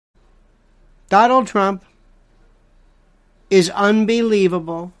Donald Trump is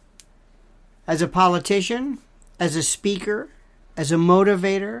unbelievable as a politician, as a speaker, as a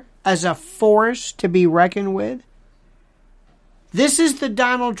motivator, as a force to be reckoned with. This is the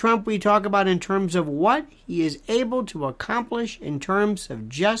Donald Trump we talk about in terms of what he is able to accomplish in terms of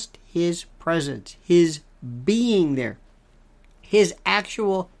just his presence, his being there, his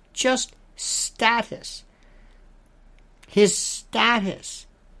actual just status. His status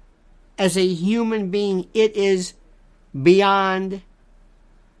as a human being, it is beyond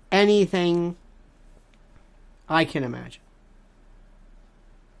anything I can imagine.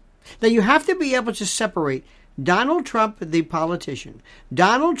 Now you have to be able to separate Donald Trump, the politician,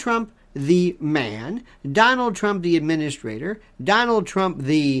 Donald Trump, the man, Donald Trump, the administrator, Donald Trump,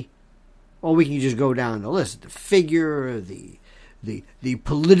 we can just go down the list, the figure, the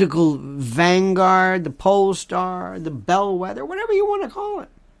political vanguard, the pole star, the bellwether, whatever you want to call it.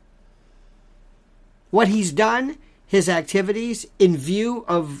 What he's done, his activities in view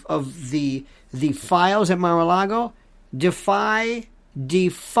of the files at Mar-a-Lago, defy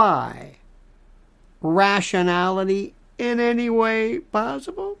rationality in any way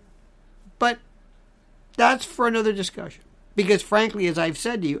possible. But that's for another discussion. Because frankly, as I've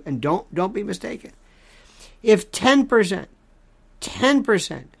said to you, and don't be mistaken, if 10%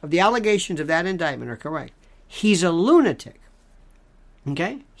 of the allegations of that indictment are correct, he's a lunatic.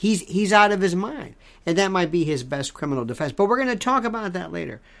 Okay? He's out of his mind. And that might be his best criminal defense. But we're going to talk about that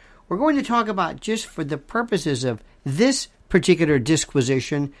later. We're going to talk about, just for the purposes of this particular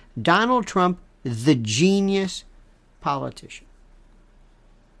disquisition, Donald Trump, the genius politician.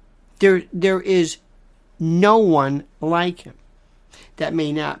 There is no one like him. That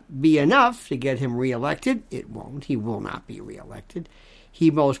may not be enough to get him reelected. It won't. He will not be reelected.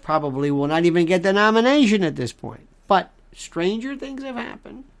 He most probably will not even get the nomination at this point. But stranger things have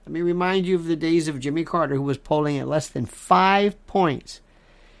happened. Let me remind you of the days of Jimmy Carter, who was polling at less than 5 points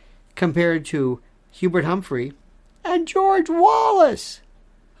compared to Hubert Humphrey and George Wallace,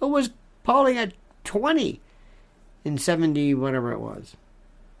 who was polling at 20 in 70, whatever it was.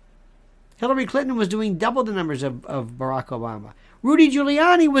 Hillary Clinton was doing double the numbers of Barack Obama. Rudy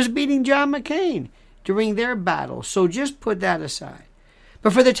Giuliani was beating John McCain during their battle. So just put that aside.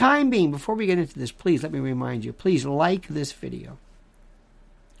 But for the time being, before we get into this, please let me remind you, please like this video.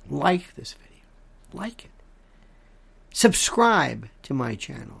 Like this video. Like it. Subscribe to my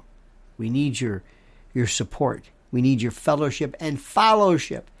channel. We need your support. We need your fellowship and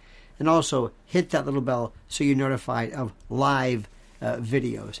followship. And also hit that little bell so you're notified of live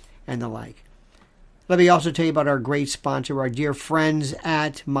videos and the like. Let me also tell you about our great sponsor, our dear friends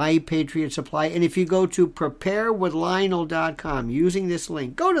at My Patriot Supply. And if you go to preparewithlionel.com using this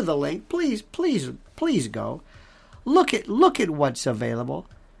link, go to the link. Please go. Look at what's available.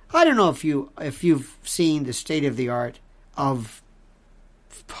 I don't know if you've seen the state of the art of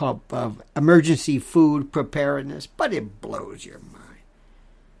emergency food preparedness, but it blows your mind.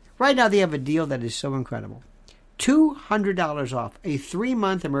 Right now they have a deal that is so incredible. $200 off a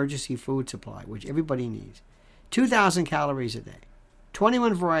 3-month emergency food supply, which everybody needs. 2,000 calories a day.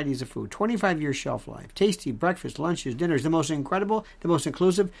 21 varieties of food. 25-year shelf life. Tasty breakfast, lunches, dinners. The most incredible, the most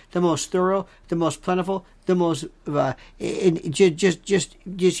inclusive, the most thorough, the most plentiful, the most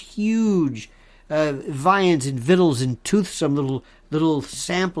just huge viands and victuals and toothsome little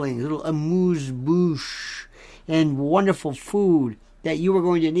samplings, little amuse-bouche and wonderful food that you are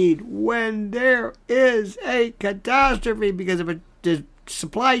going to need when there is a catastrophe because of a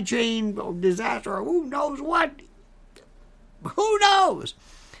supply chain disaster or who knows what. Who knows?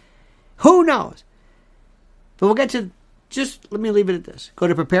 Who knows? But we'll get to, just let me leave it at this. Go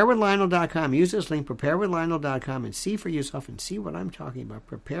to preparewithlionel.com. Use this link, preparewithlionel.com, and see for yourself and see what I'm talking about.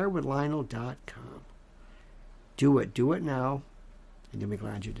 Preparewithlionel.com. Do it. Do it now, and you'll be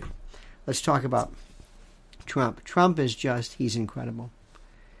glad you did. Let's talk about Trump. Trump is he's incredible.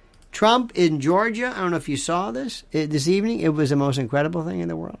 Trump in Georgia, I don't know if you saw this evening, it was the most incredible thing in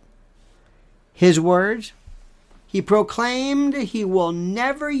the world. His words, he proclaimed he will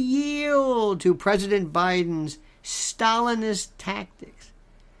never yield to President Biden's Stalinist tactics.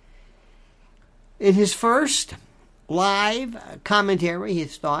 In his first live commentary,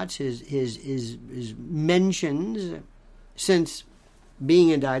 his thoughts, his mentions since being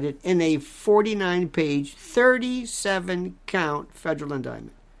indicted in a 49-page, 37-count federal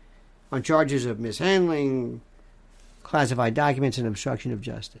indictment on charges of mishandling classified documents and obstruction of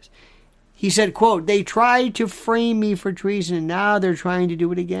justice. He said, quote, "They tried to frame me for treason, and now they're trying to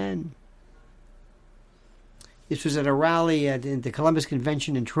do it again." This was at a rally at the Columbus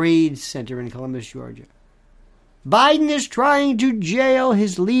Convention and Trade Center in Columbus, Georgia. Biden is trying to jail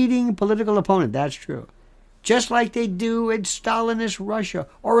his leading political opponent. That's true. Just like they do in Stalinist Russia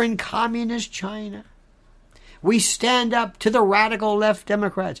or in communist China. We stand up to the radical left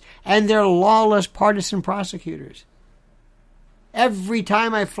Democrats and their lawless partisan prosecutors. Every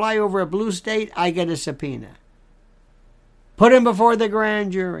time I fly over a blue state, I get a subpoena. Put him before the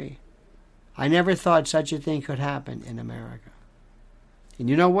grand jury. I never thought such a thing could happen in America. And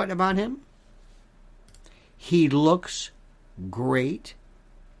you know what about him? He looks great.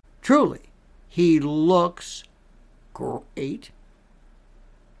 Truly, he looks great.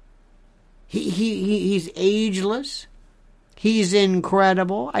 He's ageless. He's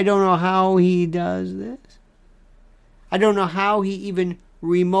incredible. I don't know how he does this. I don't know how he even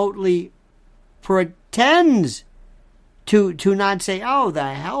remotely pretends to not say, oh,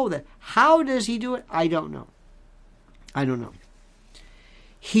 the hell, how does he do it? I don't know.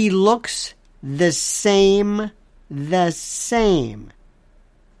 He looks the same.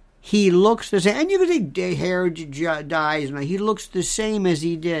 He looks the same. And you can say hair dyes. He looks the same as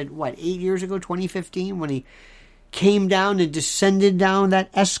he did, 8 years ago, 2015, when he came down and descended down that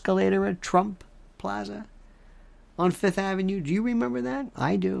escalator at Trump Plaza on Fifth Avenue. Do you remember that?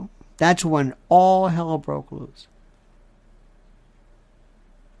 I do. That's when all hell broke loose.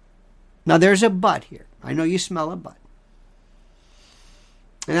 Now, there's a but here. I know you smell a but.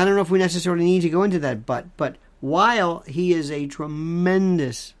 And I don't know if we necessarily need to go into that but while he is a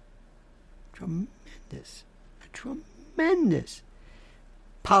tremendous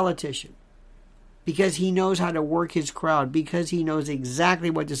politician, because he knows how to work his crowd, because he knows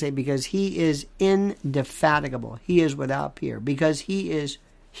exactly what to say, because he is indefatigable, he is without peer, because he is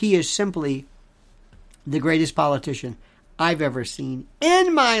simply the greatest politician I've ever seen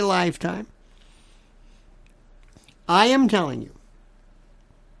in my lifetime. I am telling you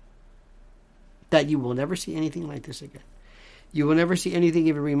that you will never see anything like this again. You will never see anything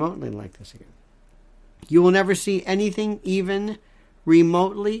even remotely like this again. You will never see anything even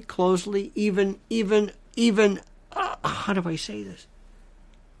remotely, closely, even, how do I say this?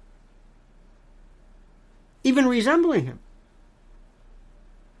 Even resembling him.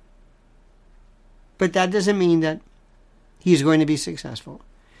 But that doesn't mean that he's going to be successful.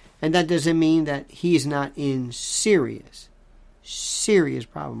 And that doesn't mean that he's not in serious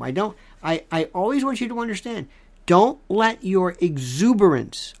problem. I always want you to understand, don't let your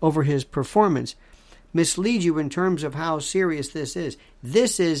exuberance over his performance mislead you in terms of how serious this is.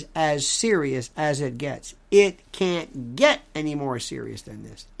 This is as serious as it gets. It can't get any more serious than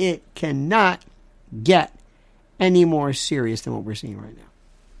this. It cannot get any more serious than what we're seeing right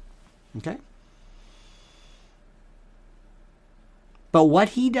now. Okay? But what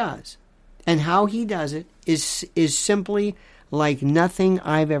he does and how he does it is simply like nothing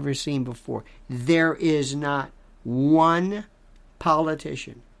I've ever seen before. There is not one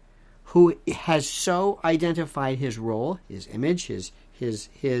politician who has so identified his role, his image, his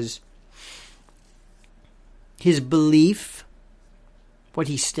belief, what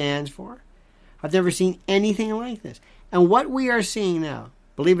he stands for. I've never seen anything like this. And what we are seeing now,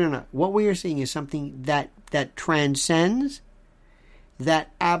 believe it or not, what we are seeing is something that transcends,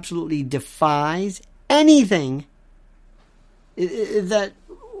 that absolutely defies anything that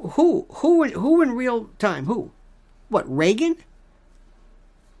who in real time, who? What, Reagan?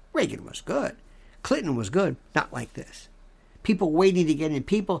 Reagan was good. Clinton was good. Not like this. People waiting to get in.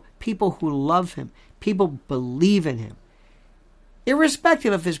 People who love him. People believe in him.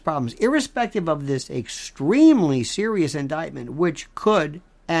 Irrespective of his problems, irrespective of this extremely serious indictment, which could,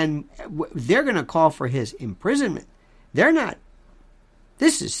 and they're going to call for his imprisonment. They're not.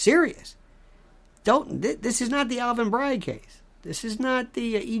 This is serious. This is not the Alvin Bragg case. This is not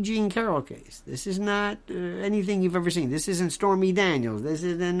the E. Jean Carroll case. This is not anything you've ever seen. This isn't Stormy Daniels. This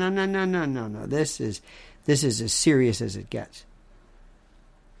is no. This is as serious as it gets.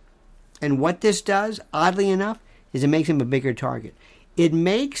 And what this does, oddly enough, is it makes him a bigger target. It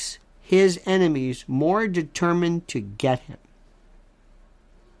makes his enemies more determined to get him.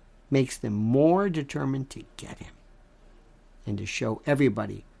 Makes them more determined to get him. And to show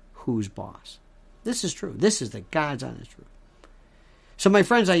everybody who's boss. This is true. This is the God's honest truth. So my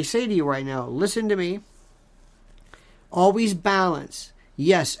friends, I say to you right now, listen to me. Always balance.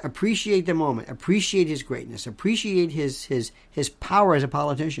 Yes, appreciate the moment. Appreciate his greatness. Appreciate his power as a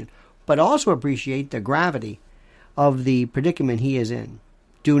politician. But also appreciate the gravity of the predicament he is in.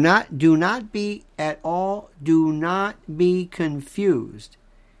 Do not be at all, do not be confused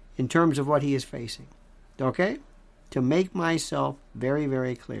in terms of what he is facing. Okay? To make myself very,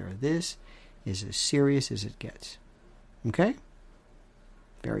 very clear, this is as serious as it gets. Okay?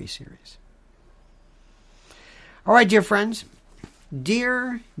 Very serious. All right, dear friends.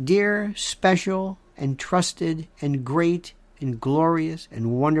 Dear, dear, special and trusted and great and glorious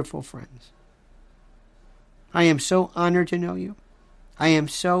and wonderful friends. I am so honored to know you. I am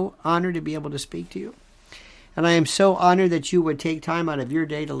so honored to be able to speak to you. And I am so honored that you would take time out of your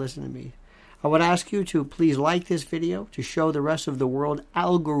day to listen to me. I would ask you to please like this video to show the rest of the world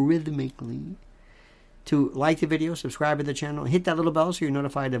algorithmically to like the video, subscribe to the channel, hit that little bell so you're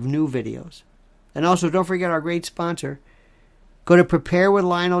notified of new videos. And also don't forget our great sponsor. Go to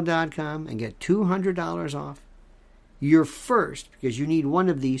preparewithlionel.com and get $200 off your first, because you need one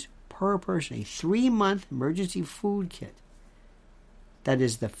of these per person, a 3-month emergency food kit. That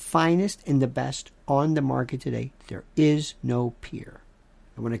is the finest and the best on the market today. There is no peer.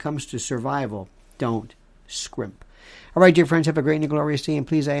 And when it comes to survival, don't scrimp. All right, dear friends, have a great and glorious day. And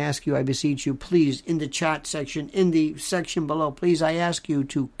please, I ask you, I beseech you, please, in the chat section, in the section below, please, I ask you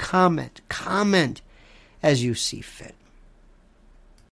to comment as you see fit.